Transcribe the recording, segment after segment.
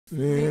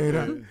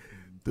Mira,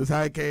 tú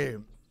sabes que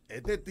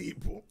este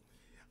tipo,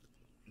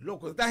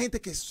 loco, esta gente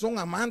que son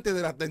amantes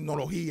de la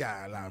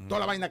tecnología, toda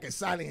la vaina que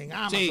salen en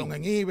Amazon,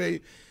 en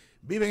eBay,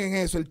 viven en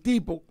eso. El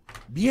tipo,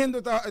 viendo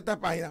esta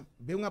página,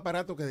 ve un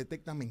aparato que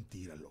detecta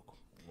mentiras, loco.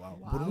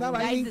 Por una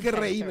vaina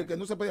increíble que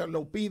no se puede,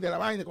 lo pide la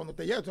vaina cuando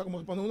te llega, o sea, como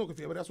se pone uno que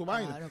fiebre a su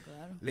vaina.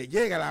 Claro. Le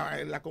llega,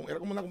 era como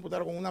una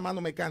computadora con una mano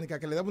mecánica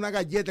que le daba una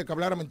galleta que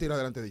hablara mentira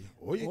delante de ella.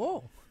 Oye,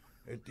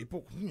 el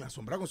tipo,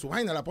 asombrado con su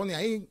vaina, la pone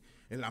ahí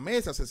en la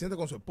mesa, se siente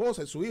con su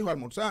esposa y su hijo a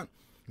almorzar.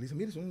 Le dice,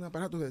 mire, es un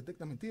aparato que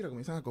detecta mentiras,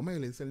 comienzan a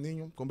comer. Le dice el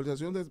niño,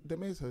 conversación de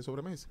mesa, de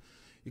sobremesa.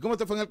 ¿Y cómo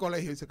te fue en el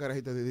colegio? Dice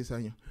carajita de 10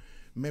 años.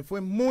 Me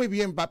fue muy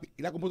bien, papi.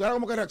 Y la computadora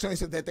como que reacciona y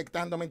dice,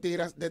 detectando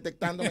mentiras,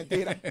 detectando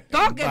mentiras.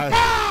 ¡Toque!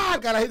 ¡Pah!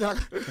 Carajita.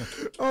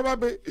 Oh,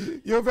 papi,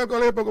 yo fui al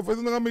colegio porque fue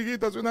de un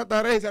amiguito, hace una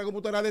tarea y la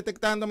computadora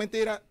detectando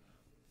mentiras.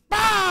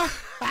 ¡Pah!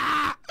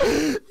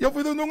 Yo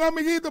fui de un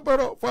amiguito,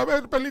 pero fue a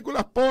ver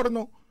películas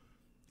porno.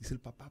 Dice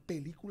el papá,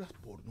 películas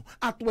porno.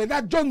 A tu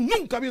edad yo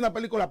nunca vi una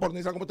película porno.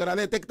 Dice la computadora,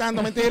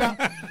 detectando mentiras.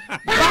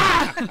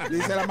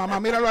 Dice la mamá,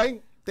 míralo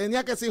ahí.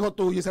 Tenía que ser hijo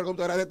tuyo. Dice la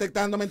computadora,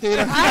 detectando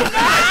mentiras.